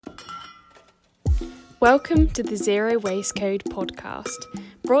Welcome to the Zero Waste Code podcast,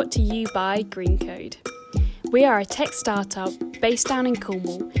 brought to you by Green Code. We are a tech startup based down in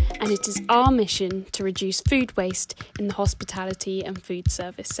Cornwall, and it is our mission to reduce food waste in the hospitality and food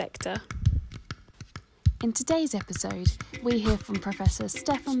service sector. In today's episode, we hear from Professor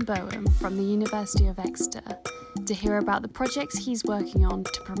Stefan Boehm from the University of Exeter to hear about the projects he's working on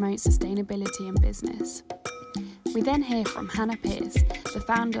to promote sustainability in business. We then hear from Hannah Pearce, the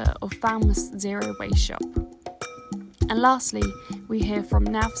founder of Falmouth Zero Waste Shop. And lastly, we hear from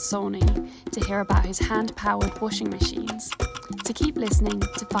Nav Sawhney to hear about his hand-powered washing machines. So keep listening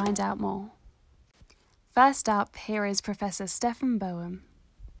to find out more. First up, here is Professor Stefan Boehm.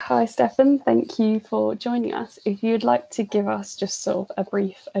 Hi Stefan, thank you for joining us. If you'd like to give us just sort of a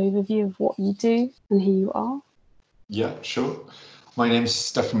brief overview of what you do and who you are. Yeah, sure. My name is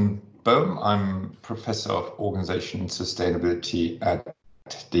Stefan Boehm. I'm Professor of Organisation and Sustainability at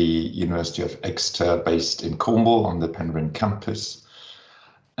the University of Exeter, based in Cornwall on the Penryn campus.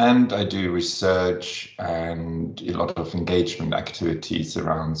 And I do research and a lot of engagement activities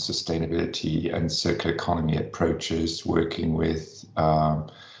around sustainability and circular economy approaches, working with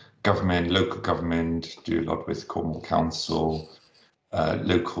government, local government, do a lot with Cornwall Council,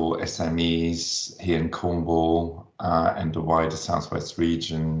 local SMEs here in Cornwall and the wider Southwest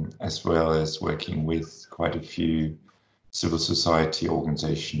region, as well as working with quite a few civil society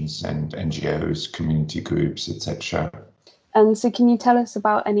organisations and NGOs, community groups, etc. And so can you tell us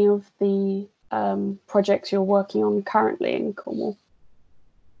about any of the projects you're working on currently in Cornwall?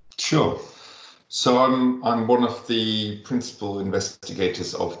 Sure. So I'm one of the principal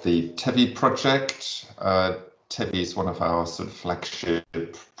investigators of the TEVI project. TEVI is one of our sort of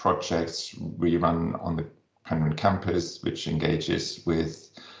flagship projects we run on the Penryn campus, which engages with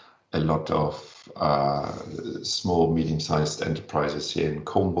a lot of small, medium-sized enterprises here in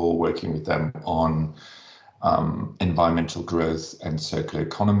Cornwall, working with them on environmental growth and circular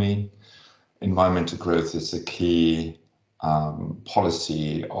economy. Environmental growth is a key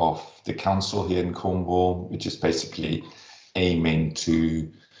policy of the council here in Cornwall, which is basically aiming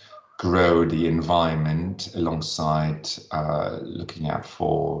to grow the environment alongside looking out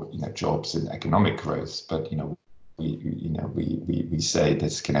for jobs and economic growth. But we say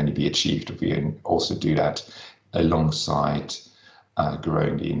this can only be achieved if we also do that alongside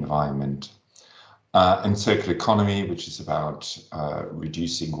growing the environment. And circular economy, which is about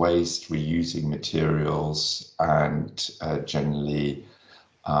reducing waste, reusing materials, and generally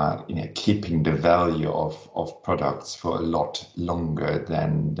keeping the value of products for a lot longer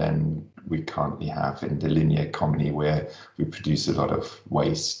than we currently have in the linear economy, where we produce a lot of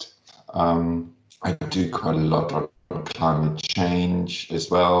waste. I do quite a lot on climate change as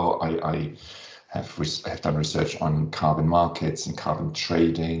well. I have done research on carbon markets and carbon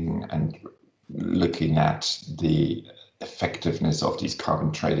trading, and looking at the effectiveness of these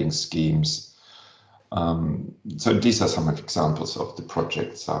carbon trading schemes. So these are some of examples of the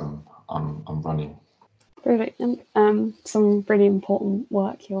projects I'm running. Brilliant. Some really important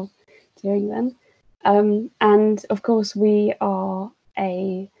work you're doing then. And of course, we are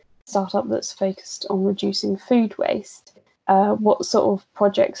a startup that's focused on reducing food waste. What sort of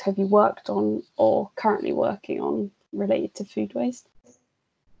projects have you worked on or currently working on related to food waste?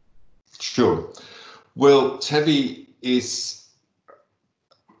 Sure. Well, TEVI is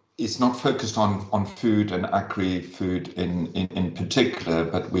not focused on food and agri-food in particular,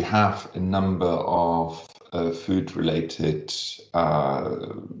 but we have a number of food-related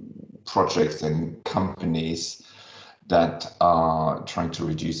projects and companies that are trying to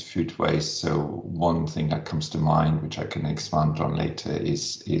reduce food waste. So one thing that comes to mind, which I can expand on later,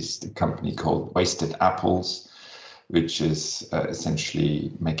 is the company called Wasted Apples, which is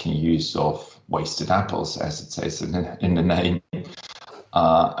essentially making use of wasted apples, as it says in the name,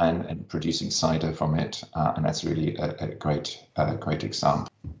 and producing cider from it, and that's really a great example.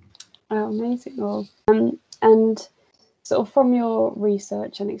 Oh, amazing! Well, and sort of from your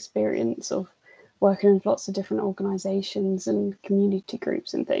research and experience of working with lots of different organisations and community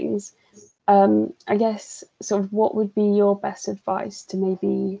groups and things, I guess sort of what would be your best advice to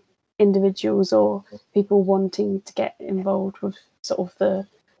maybe individuals or people wanting to get involved with sort of the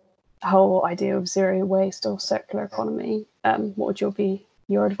whole idea of zero waste or circular economy? What would be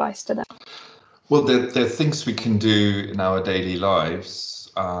your advice to them? Well, there are things we can do in our daily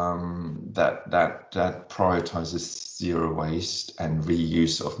lives that prioritizes zero waste and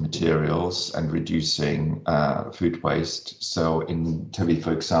reuse of materials and reducing food waste. So in TEVI,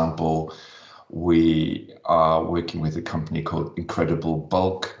 for example, we are working with a company called Incredible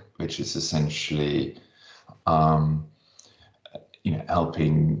Bulk, which is essentially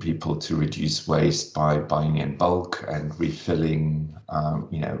helping people to reduce waste by buying in bulk and refilling.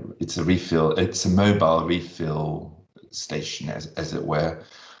 It's a mobile refill station, as it were.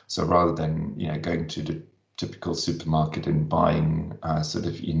 So rather than going to the typical supermarket and buying sort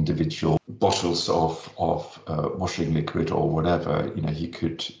of individual bottles of washing liquid or whatever, you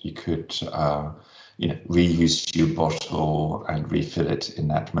could reuse your bottle and refill it in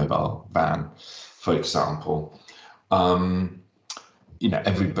that mobile van, for example.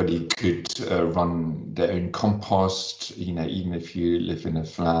 Everybody could run their own compost, even if you live in a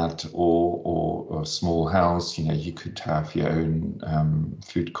flat or a small house, you could have your own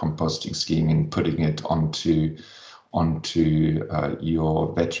food composting scheme and putting it onto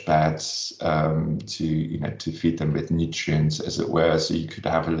your veg beds to feed them with nutrients, as it were. So you could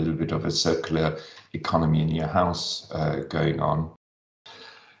have a little bit of a circular economy in your house going on.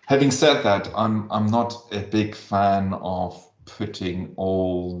 Having said that, I'm not a big fan of putting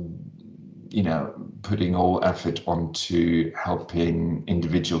all effort onto helping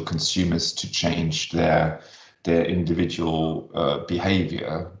individual consumers to change their individual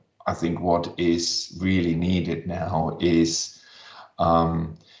behavior. I think what is really needed now is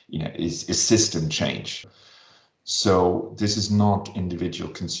system change. So this is not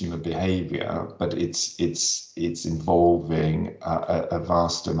individual consumer behavior, but it's involving a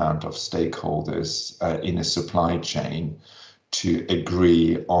vast amount of stakeholders in a supply chain to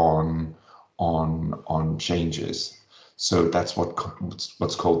agree on changes. So that's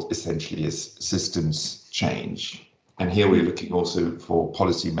what's called essentially is systems change. And here we're looking also for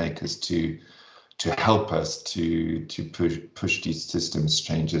policymakers to help us to push these systems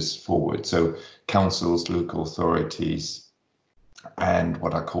changes forward. So councils, local authorities, and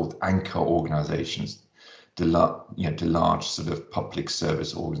what are called anchor organizations, the large sort of public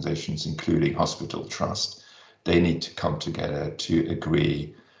service organizations, including hospital trust, they need to come together to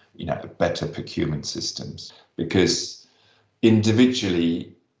agree, better procurement systems, because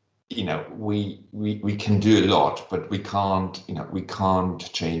individually, we can do a lot, but we can't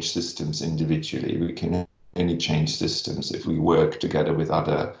change systems individually. We can only change systems if we work together with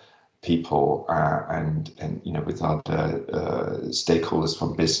other people and with other stakeholders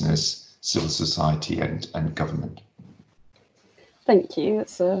from business, civil society, and government. Thank you.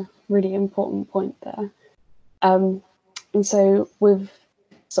 That's a really important point there. And so with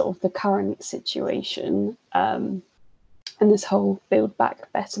sort of the current situation, and this whole Build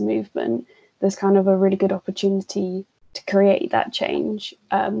Back Better movement, there's kind of a really good opportunity to create that change.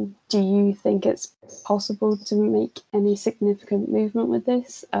 Do you think it's possible to make any significant movement with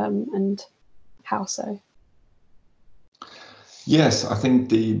this, and how so? Yes, I think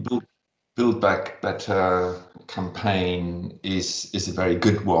the Build Back Better campaign is a very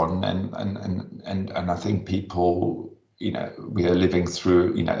good one, and I think people, we are living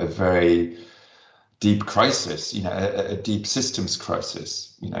through, a very deep crisis, a deep systems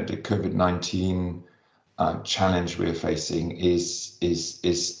crisis. The COVID-19 challenge we're facing is a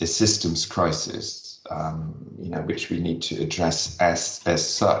systems crisis, which we need to address as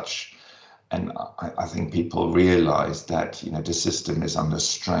such. And I think people realize that the system is under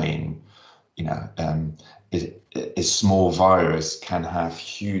strain. A small virus can have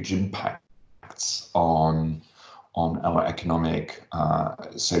huge impacts on our economic,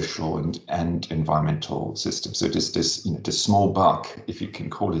 social, and environmental system. So this small bug, if you can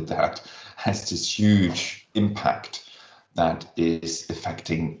call it that, has this huge impact that is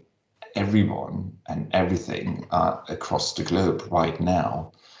affecting everyone and everything across the globe right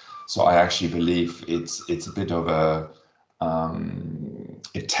now. So I actually believe it's a bit of a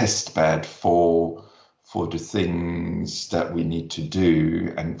test bed for the things that we need to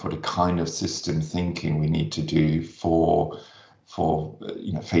do and for the kind of system thinking we need to do for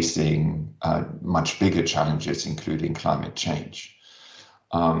facing much bigger challenges, including climate change.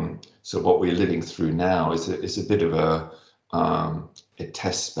 So what we're living through now is a bit of a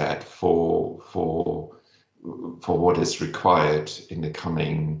test bed for what is required in the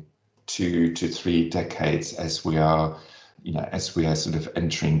coming 2 to 3 decades as we are sort of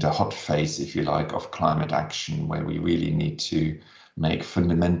entering the hot phase, if you like, of climate action, where we really need to make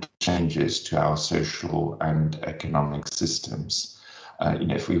fundamental changes to our social and economic systems,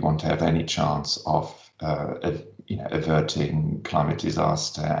 if we want to have any chance of averting climate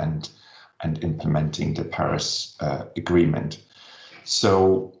disaster and implementing the Paris Agreement.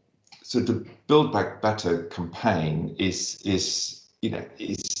 So the Build Back Better campaign is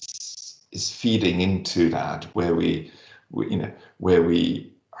feeding into that, where we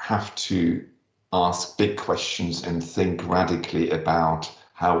have to ask big questions and think radically about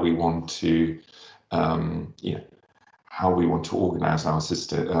how we want to how we want to organize our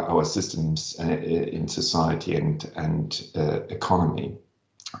systems in society and economy.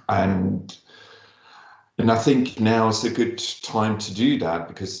 And I think now is a good time to do that,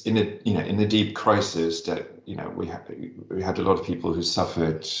 because in a deep crisis that we had a lot of people who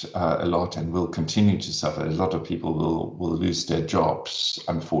suffered a lot and will continue to suffer. A lot of people will lose their jobs,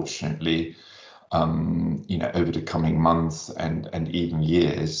 unfortunately, over the coming months and even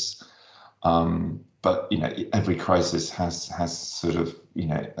years. But every crisis has sort of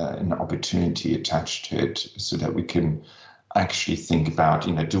an opportunity attached to it, so that we can actually think about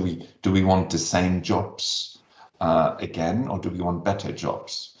do we want the same jobs again, or do we want better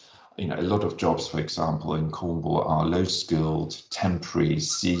jobs? A lot of jobs, for example, in Cornwall are low skilled, temporary,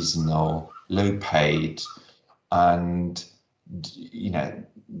 seasonal, low paid, and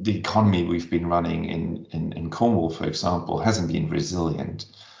the economy we've been running in Cornwall, for example, hasn't been resilient.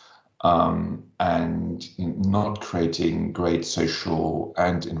 And not creating great social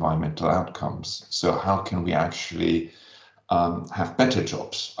and environmental outcomes. So how can we actually have better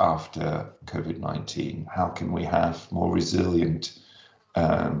jobs after COVID-19? How can we have more resilient,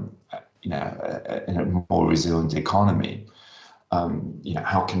 a more resilient economy?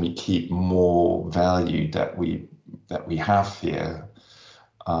 How can we keep more value that we have here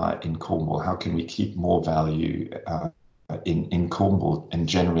in Cornwall? How can we keep more value in Cornwall and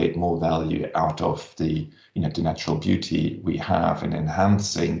generate more value out of the natural beauty we have, and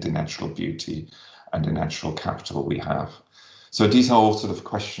enhancing the natural beauty and the natural capital we have? So these are all sort of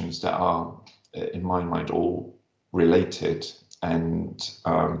questions that are, in my mind, all related. And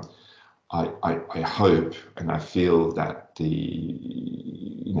I hope and I feel that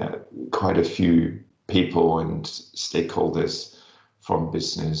quite a few people and stakeholders from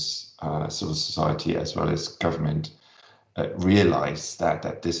business, civil society, as well as government, realize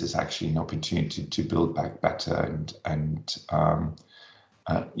that this is actually an opportunity to build back better and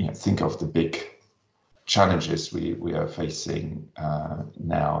think of the big challenges we are facing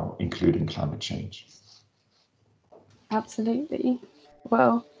now, including climate change. Absolutely.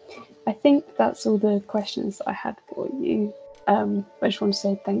 Well, I think that's all the questions I had for you. I just want to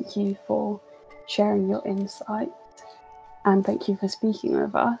say thank you for sharing your insight, and thank you for speaking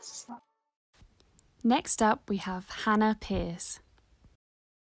with us. Next up, we have Hannah Pearce.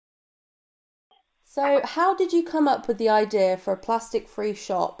 So, how did you come up with the idea for a plastic-free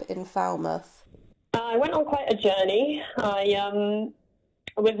shop in Falmouth? I went on quite a journey. I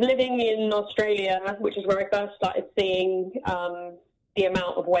was living in Australia, which is where I first started seeing the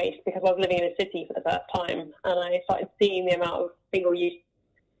amount of waste, because I was living in a city for the first time, and I started seeing the amount of single-use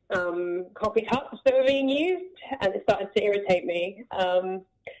coffee cups that were being used, and it started to irritate me.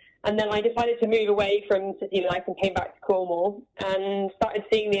 And then I decided to move away from city life and came back to Cornwall and started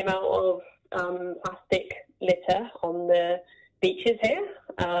seeing the amount of plastic litter on the beaches here.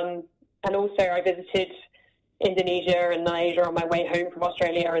 And also I visited Indonesia and Malaysia on my way home from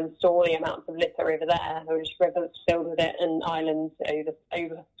Australia and saw the amounts of litter over there. There were just rivers filled with it and islands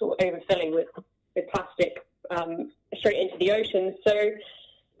overfilling with plastic straight into the ocean. So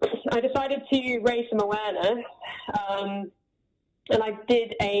I decided to raise some awareness. And I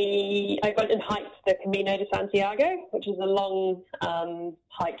went and hiked the Camino de Santiago, which is a long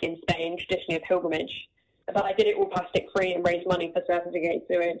hike in Spain, traditionally a pilgrimage. But I did it all plastic free and raised money for Surfers Against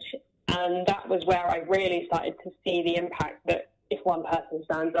Sewage. And that was where I really started to see the impact that if one person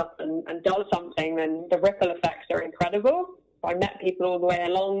stands up and does something, then the ripple effects are incredible. I met people all the way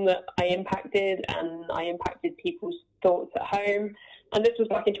along that I impacted, and I impacted people's thoughts at home. And this was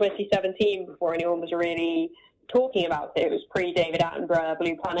back in 2017, before anyone was really talking about it. It was pre-David Attenborough,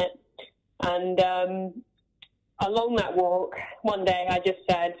 Blue Planet. And along that walk, one day I just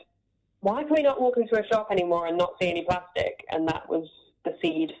said, why can we not walk into a shop anymore and not see any plastic? And that was the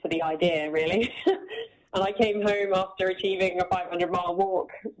seed for the idea, really. And I came home after achieving a 500-mile walk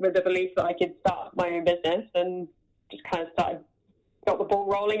with the belief that I could start my own business, and just kind of got the ball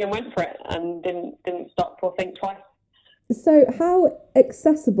rolling and went for it, and didn't stop or think twice. So how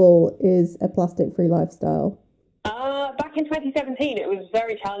accessible is a plastic-free lifestyle? Back in 2017, it was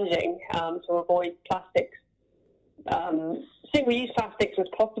very challenging to avoid plastics. Single-use plastics was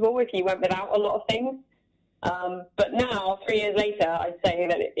possible if you went without a lot of things. But now, 3 years later, I'd say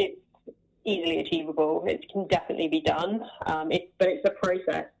that it's easily achievable. It can definitely be done. But it's a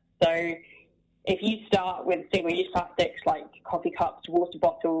process. So if you start with single-use plastics like coffee cups, water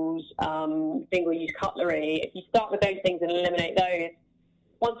bottles, single-use cutlery, if you start with those things and eliminate those,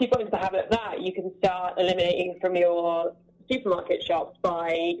 once you've got into the habit of that, you can start eliminating from your supermarket shops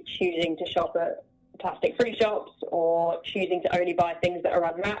by choosing to shop at plastic-free shops, or choosing to only buy things that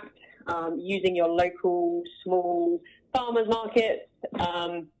are unwrapped, using your local small farmers markets.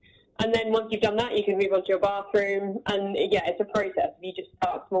 And then once you've done that, you can move on to your bathroom. And yeah, it's a process. If you just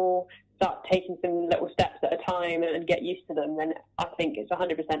start small, start taking some little steps at a time and get used to them, then I think it's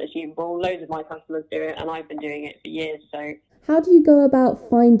 100% achievable. Loads of my customers do it, and I've been doing it for years. So, how do you go about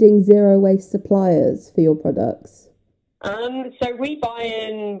finding zero waste suppliers for your products? So we buy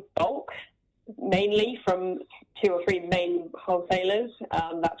in bulk, mainly from 2 or 3 main wholesalers.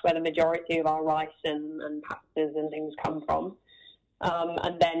 That's where the majority of our rice and pastas and things come from.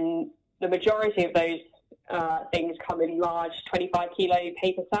 And then the majority of those things come in large 25-kilo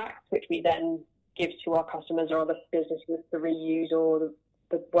paper sacks, which we then give to our customers or other businesses to reuse, or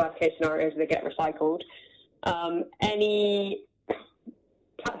the worst-case scenarios they get recycled. Any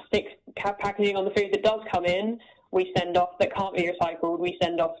plastic packaging on the food that does come in, we send off, that can't be recycled, we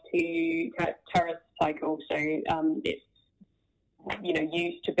send off to Terrace Cycle. So it's,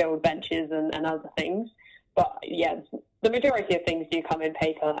 used to build benches and other things. But yeah, the majority of things do come in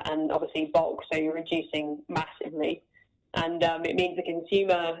paper and obviously bulk, so you're reducing massively. And it means the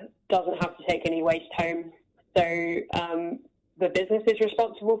consumer doesn't have to take any waste home. So the business is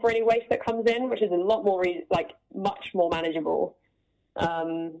responsible for any waste that comes in, which is a lot more, much more manageable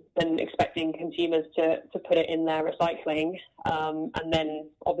than expecting consumers to put it in their recycling. And then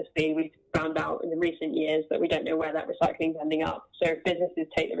obviously we've found out in the recent years that we don't know where that recycling is ending up. So if businesses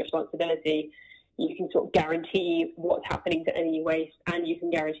take the responsibility, you can sort of guarantee what's happening to any waste, and you can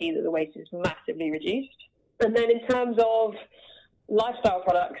guarantee that the waste is massively reduced. And then in terms of lifestyle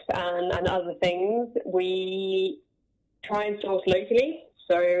products and other things, we try and source locally.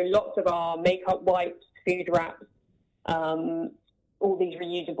 So lots of our makeup wipes, food wraps, all these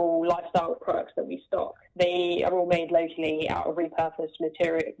reusable lifestyle products that we stock, they are all made locally out of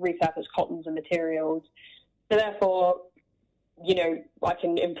repurposed cottons and materials. So therefore, I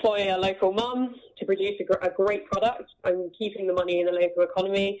can employ a local mum to produce a great product. I'm keeping the money in the local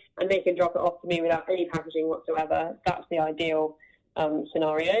economy, and they can drop it off to me without any packaging whatsoever. That's the ideal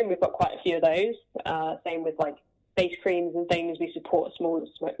scenario, and we've got quite a few of those. Same with face creams and things. We support small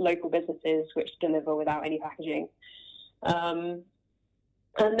local businesses which deliver without any packaging.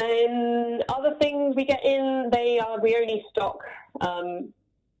 And then other things we get in, we only stock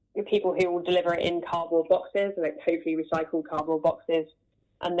people who will deliver it in cardboard boxes, hopefully recycled cardboard boxes,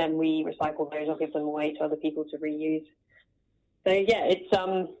 and then we recycle those or give them away to other people to reuse. So yeah, it's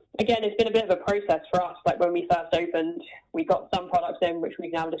it's been a bit of a process for us. Like when we first opened, we got some products in which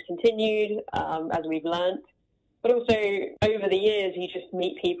we've now discontinued as we've learnt. But also over the years, you just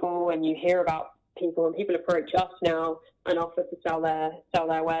meet people and you hear about people, and people approach us now and offer to sell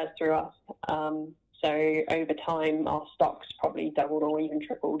their wares through us. So over time, our stock's probably doubled or even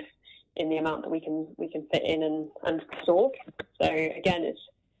tripled in the amount that we can fit in and source. So again,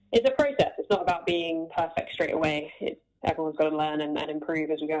 it's a process. It's not about being perfect straight away. Everyone's got to learn and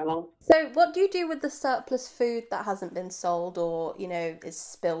improve as we go along. So what do you do with the surplus food that hasn't been sold or, is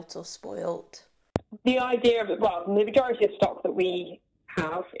spilt or spoilt? The idea of the majority of stock that we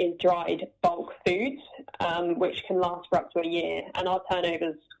have is dried bulk foods, which can last for up to a year, and our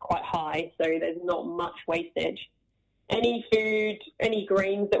turnover's quite high, so there's not much wastage. Any food, any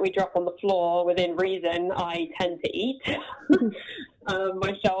grains that we drop on the floor within reason, I tend to eat.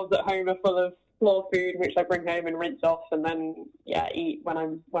 My shelves at home are full of floor food, which I bring home and rinse off, and then eat when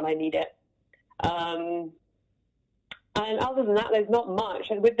I need it. And other than that, there's not much.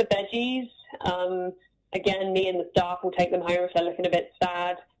 And with the veggies, again, me and the staff will take them home if they're looking a bit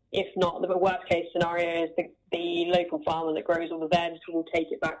sad. If not, the worst case scenario is the local farmer that grows all the veg will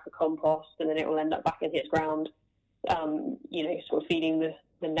take it back for compost, and then it will end up back in his ground, sort of feeding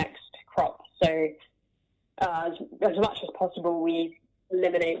the next crop. So as much as possible, we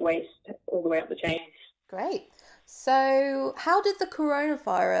eliminate waste all the way up the chain. Great. So how did the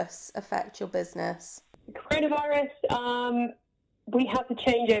coronavirus affect your business? The coronavirus, we had to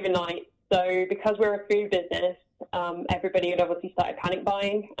change overnight. So because we're a food business, everybody had obviously started panic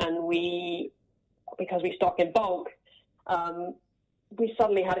buying, and because we stock in bulk, we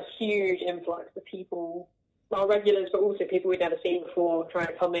suddenly had a huge influx of people, our regulars, but also people we'd never seen before, trying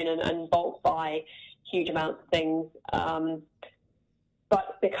to come in and bulk buy huge amounts of things.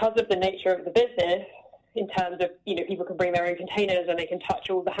 But because of the nature of the business, in terms of, people can bring their own containers and they can touch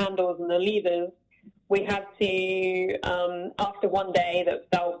all the handles and the levers, we had to, after one day that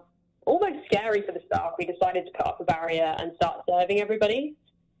felt almost scary for the staff, we decided to put up a barrier and start serving everybody.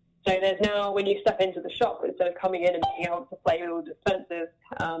 So there's now, when you step into the shop, instead of coming in and being able to play with all the dispensers,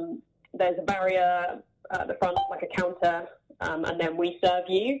 there's a barrier at the front, like a counter, and then we serve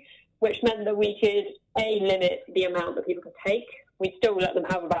you, which meant that we could, limit the amount that people could take. We'd still let them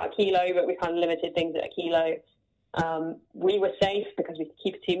have about a kilo, but we kind of limited things at a kilo. We were safe because we could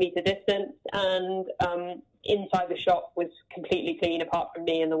keep a 2-meter distance, and inside the shop was completely clean apart from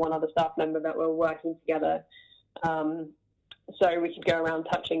me and the one other staff member that were working together. So we could go around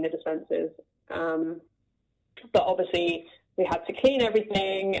touching the dispensers. But obviously we had to clean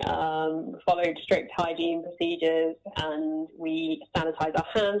everything, followed strict hygiene procedures, and we sanitized our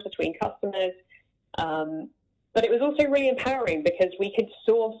hands between customers. But it was also really empowering because we could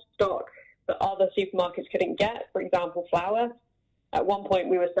source stock that other supermarkets couldn't get. For example, flour. At one point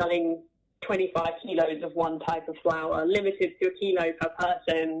we were selling 25 kilos of one type of flour, limited to a kilo per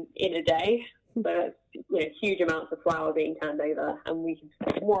person in a day. So that's, huge amounts of flour being turned over, and we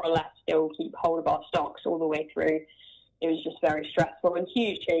could more or less still keep hold of our stocks all the way through. It was just very stressful and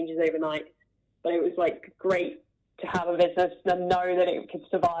huge changes overnight. But it was great to have a business and know that it could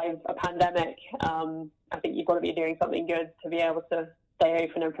survive a pandemic. I think you've got to be doing something good to be able to stay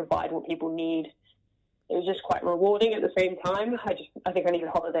open and provide what people need. It was just quite rewarding at the same time. I think I need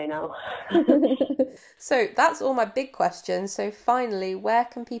a holiday now. So that's all my big questions. So finally, where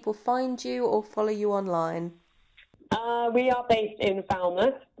can people find you or follow you online? We are based in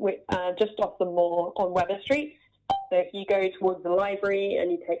Falmouth, just off the moor on Weber Street. So if you go towards the library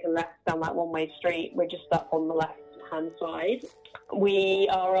and you take a left down that one-way street, we're just up on the left-hand side. We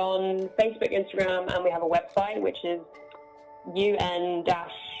are on Facebook, Instagram, and we have a website, which is un-rap.co.uk,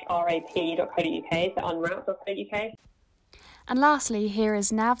 so unwrap.co.uk. And lastly, here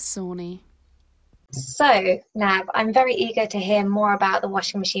is Nav Sawney. So, Nav, I'm very eager to hear more about the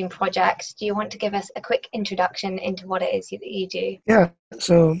washing machine project. Do you want to give us a quick introduction into what it is that you do? Yeah,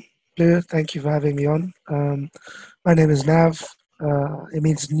 so Blue, thank you for having me on. My name is Nav. It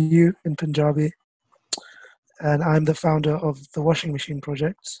means new in Punjabi. And I'm the founder of the Washing Machine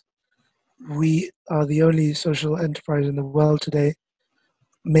Project. We are the only social enterprise in the world today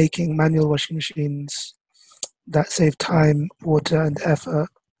making manual washing machines that save time, water, and effort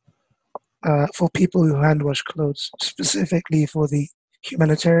for people who hand wash clothes, specifically for the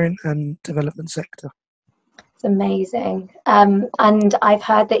humanitarian and development sector. It's amazing. And I've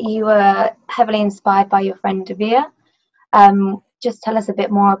heard that you were heavily inspired by your friend Davia. Just tell us a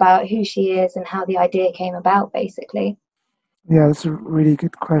bit more about who she is and how the idea came about, basically. Yeah, that's a really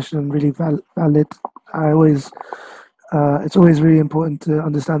good question, really valid. It's always really important to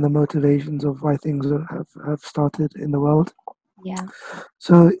understand the motivations of why things have started in the world. Yeah.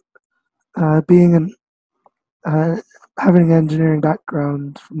 So, having an engineering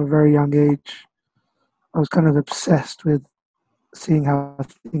background from a very young age, I was kind of obsessed with seeing how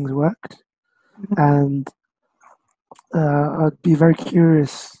things worked, and I'd be very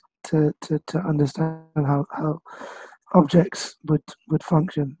curious to understand how objects would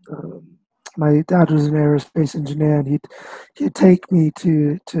function. My dad was an aerospace engineer, and he'd take me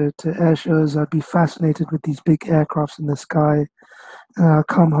to air shows. I'd be fascinated with these big aircrafts in the sky. I'd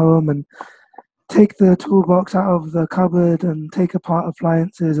come home and take the toolbox out of the cupboard and take apart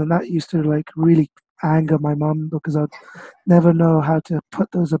appliances, and that used to really anger my mum because I'd never know how to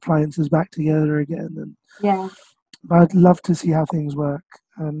put those appliances back together again. And yeah, but I'd love to see how things work.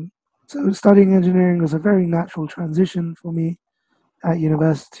 So studying engineering was a very natural transition for me at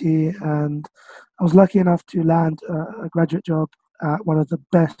university, and I was lucky enough to land a graduate job at one of the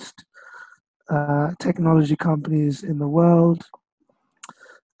best technology companies in the world,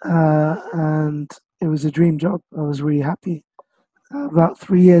 and it was a dream job. I was really happy. About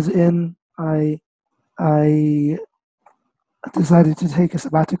 3 years in, I decided to take a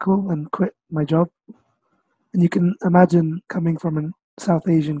sabbatical and quit my job. And you can imagine coming from a South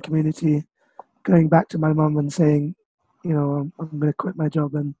Asian community, going back to my mum and saying, I'm going to quit my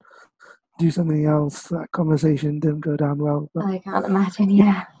job and do something else. That conversation didn't go down well. But, I can't imagine.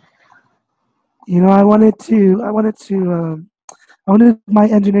 Yeah. I wanted my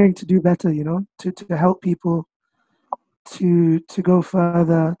engineering to do better. To help people, to go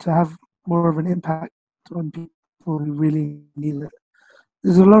further, to have more of an impact on people who really need it.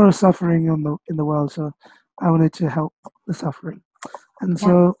 There's a lot of suffering in the world, so I wanted to help the suffering. And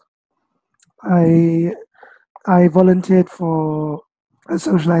so I volunteered for a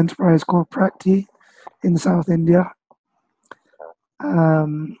social enterprise called Prakti in South India.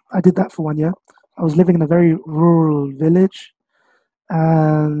 I did that for 1 year. I was living in a very rural village,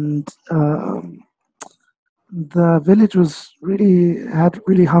 and the village had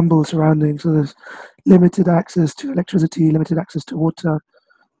really humble surroundings. So there's limited access to electricity, limited access to water,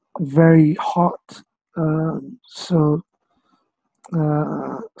 very hot. So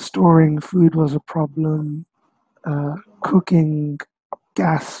storing food was a problem. Cooking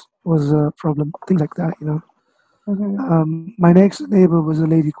gas was a problem. Things like that, Mm-hmm. My next neighbor was a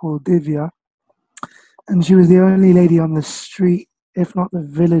lady called Divya, And she was the only lady on the street, if not the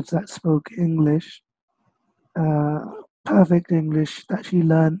village, that spoke English, perfect English that she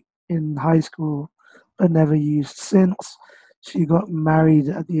learned in high school but never used since. She got married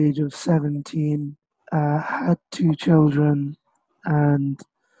at the age of 17, had 2 children, and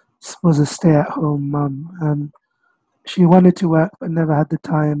was a stay-at-home mum. And she wanted to work but never had the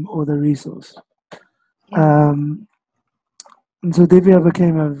time or the resource. Yeah. And so Divya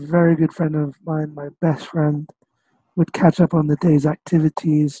became a very good friend of mine, my best friend. Would catch up on the day's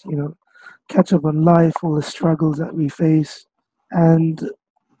activities, catch up on life, all the struggles that we face. And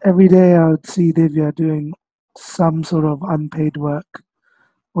every day I would see Divya doing some sort of unpaid work,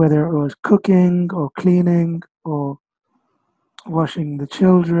 whether it was cooking or cleaning or washing the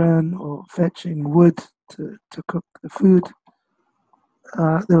children or fetching wood to cook the food.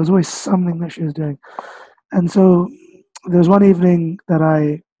 There was always something that she was doing. And so there was one evening that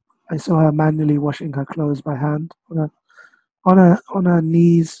I saw her manually washing her clothes by hand, on her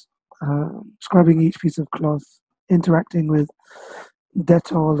knees, scrubbing each piece of cloth, interacting with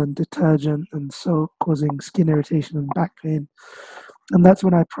Dettol and detergent and soap, causing skin irritation and back pain. And that's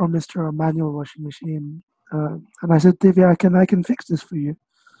when I promised her a manual washing machine. And I said, Divya, I can fix this for you.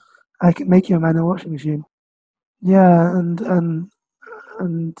 I can make you a manual washing machine. Yeah,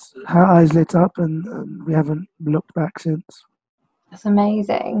 and her eyes lit up, and we haven't looked back since. That's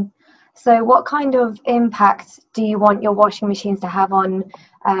amazing. So what kind of impact do you want your washing machines to have on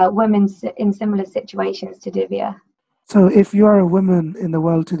women in similar situations to Divya? So if you are a woman in the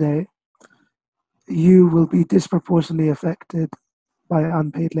world today, you will be disproportionately affected by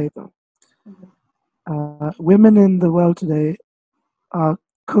unpaid labor. Women in the world today are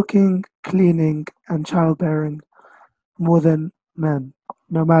cooking, cleaning, and childbearing more than men,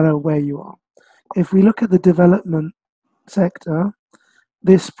 no matter where you are. If we look at the development sector,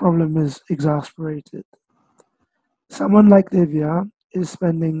 this problem is exasperated. Someone like Divya is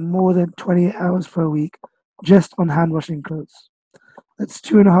spending more than 20 hours per week just on hand washing clothes. That's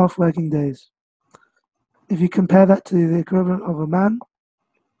 2.5 working days. If you compare that to the equivalent of a man,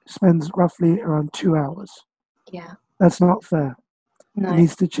 spends roughly around 2 hours. Yeah. That's not fair. No. It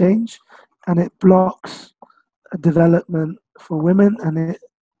needs to change, and it blocks a development for women, and it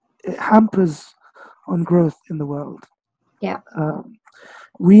hampers on growth in the world. Yeah.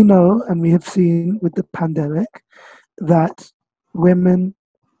 We know, and we have seen with the pandemic, that women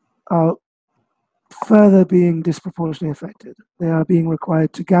are further being disproportionately affected. They are being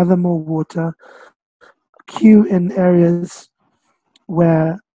required to gather more water, queue in areas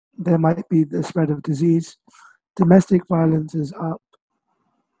where there might be the spread of disease. Domestic violence is up.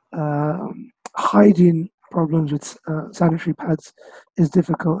 Hygiene problems with sanitary pads is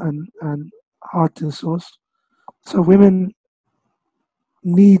difficult and hard to source. So women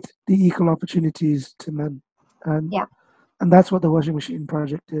need the equal opportunities to men. And that's what the washing machine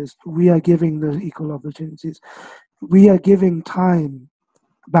project is. We are giving those equal opportunities. We are giving time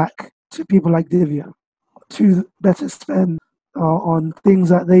back to people like Divya to better spend on things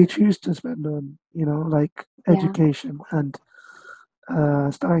that they choose to spend on, like education and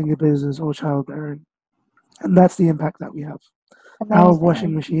starting a business or childbearing. And that's the impact that we have. Amazing. Our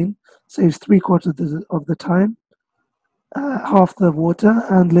washing machine saves 3/4 of the time, half the water,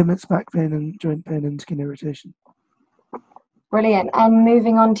 and limits back pain and joint pain and skin irritation. Brilliant. And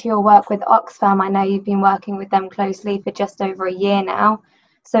moving on to your work with Oxfam, I know you've been working with them closely for just over a year now.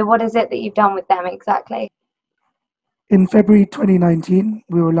 So what is it that you've done with them exactly? In February 2019,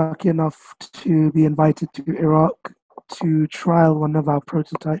 we were lucky enough to be invited to Iraq to trial one of our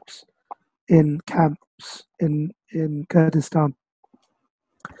prototypes in camps in Kurdistan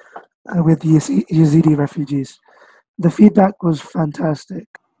with Yazidi refugees. The feedback was fantastic.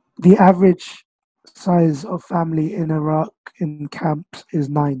 The average size of family in Iraq in camps is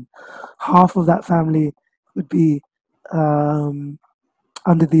 9. Half of that family would be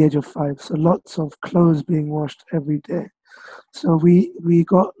under the age of 5. So lots of clothes being washed every day. So we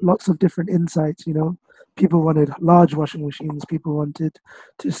got lots of different insights, People wanted large washing machines. People wanted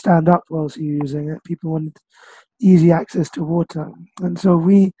to stand up whilst you're using it. People wanted easy access to water. And so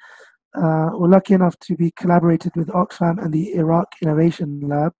we were lucky enough to be collaborated with Oxfam and the Iraq Innovation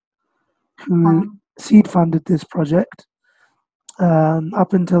Lab, who seed funded this project.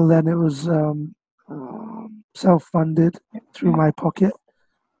 Up until then, it was self-funded through my pocket,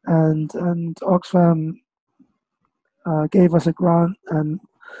 and Oxfam gave us a grant and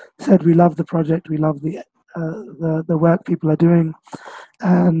said, we love the project, we love the work people are doing,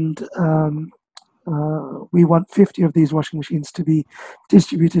 and we want 50 of these washing machines to be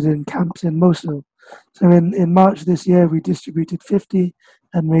distributed in camps in Mosul. So in March this year, we distributed 50,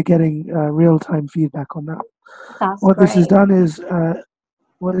 and we're getting real-time feedback on that. That's What great. this has done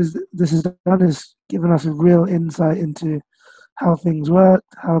is given us a real insight into how things work,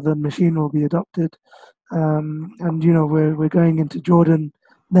 how the machine will be adopted, and we're going into Jordan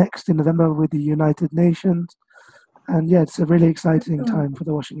next in November with the United Nations, and yeah, it's a really exciting time for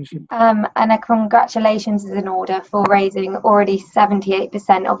the washing machine. And a congratulations is in order for raising already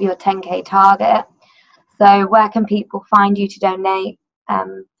 78% of your 10K target. So where can people find you to donate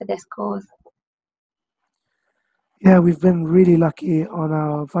for this cause? Yeah, we've been really lucky on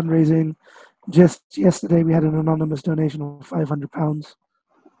our fundraising. Just yesterday, we had an anonymous donation of £500.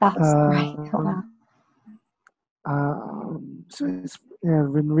 That's great. Wow. So it's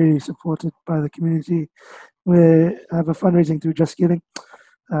been really supported by the community. We have a fundraising through Just Giving,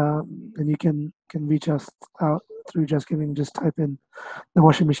 and you can reach us out through Just Giving. Just type in the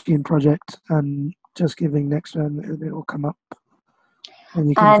washing machine project and Just Giving next, and it will come up. And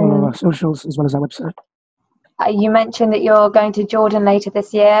you can follow our socials as well as our website. You mentioned that you're going to Jordan later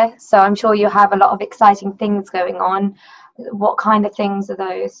this year, so I'm sure you have a lot of exciting things going on. What kind of things are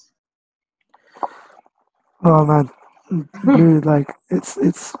those? Oh man, dude, like it's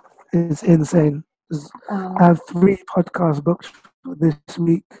insane. I have 3 podcasts booked for this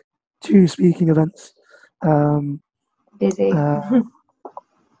week, 2 speaking events. Busy.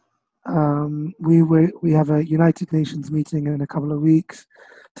 We have a United Nations meeting in a couple of weeks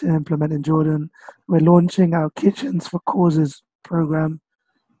to implement in Jordan. We're launching our Kitchens for Causes program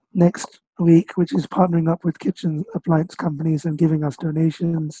next week, which is partnering up with kitchen appliance companies and giving us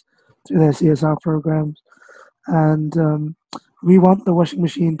donations through their CSR programs. And we want the washing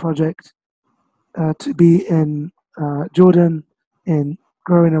machine project to be in Jordan,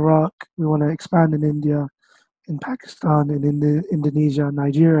 grow in Iraq. We want to expand in India, in Pakistan, in Indonesia,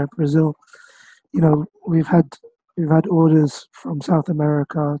 Nigeria, Brazil. We've had orders from South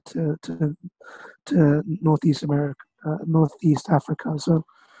America to Northeast Africa. So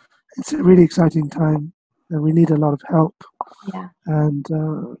it's a really exciting time, and we need a lot of help. Yeah. And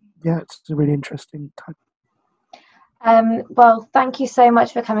it's a really interesting time. Well, thank you so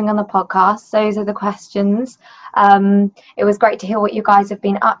much for coming on the podcast. Those are the questions. It was great to hear what you guys have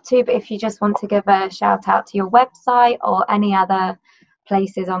been up to, but if you just want to give a shout out to your website or any other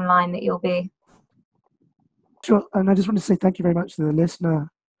places online that you'll be. Sure, and I just want to say thank you very much to the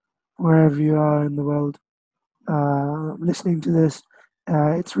listener, wherever you are in the world, listening to this.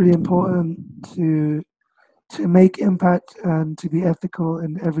 It's really important to make impact and to be ethical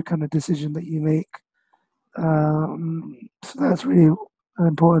in every kind of decision that you make. So that's really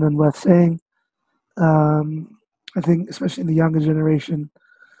important and worth saying. I think especially in the younger generation,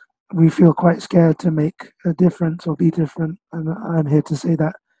 we feel quite scared to make a difference or be different, and I'm here to say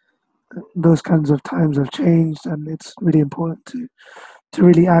that those kinds of times have changed, and it's really important to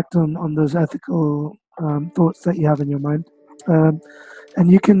really act on those ethical thoughts that you have in your mind. And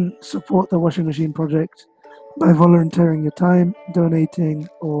you can support the Washing Machine Project by volunteering your time, donating,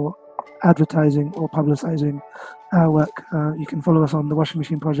 or advertising or publicizing our work. You can follow us on the Washing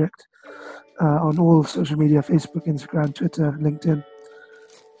Machine Project on all social media: Facebook, Instagram, Twitter, LinkedIn.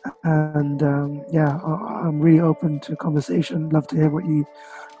 And I'm really open to conversation. Love to hear what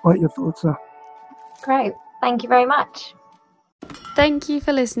your thoughts are. Great. Thank you very much. Thank you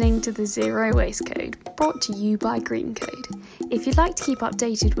for listening to the Zero Waste Code, brought to you by Greencode. If you'd like to keep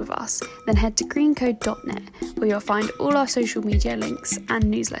updated with us, then head to greencode.net, where you'll find all our social media links and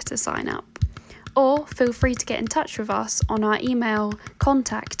newsletter sign up. Or feel free to get in touch with us on our email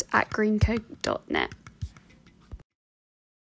contact@greencode.net.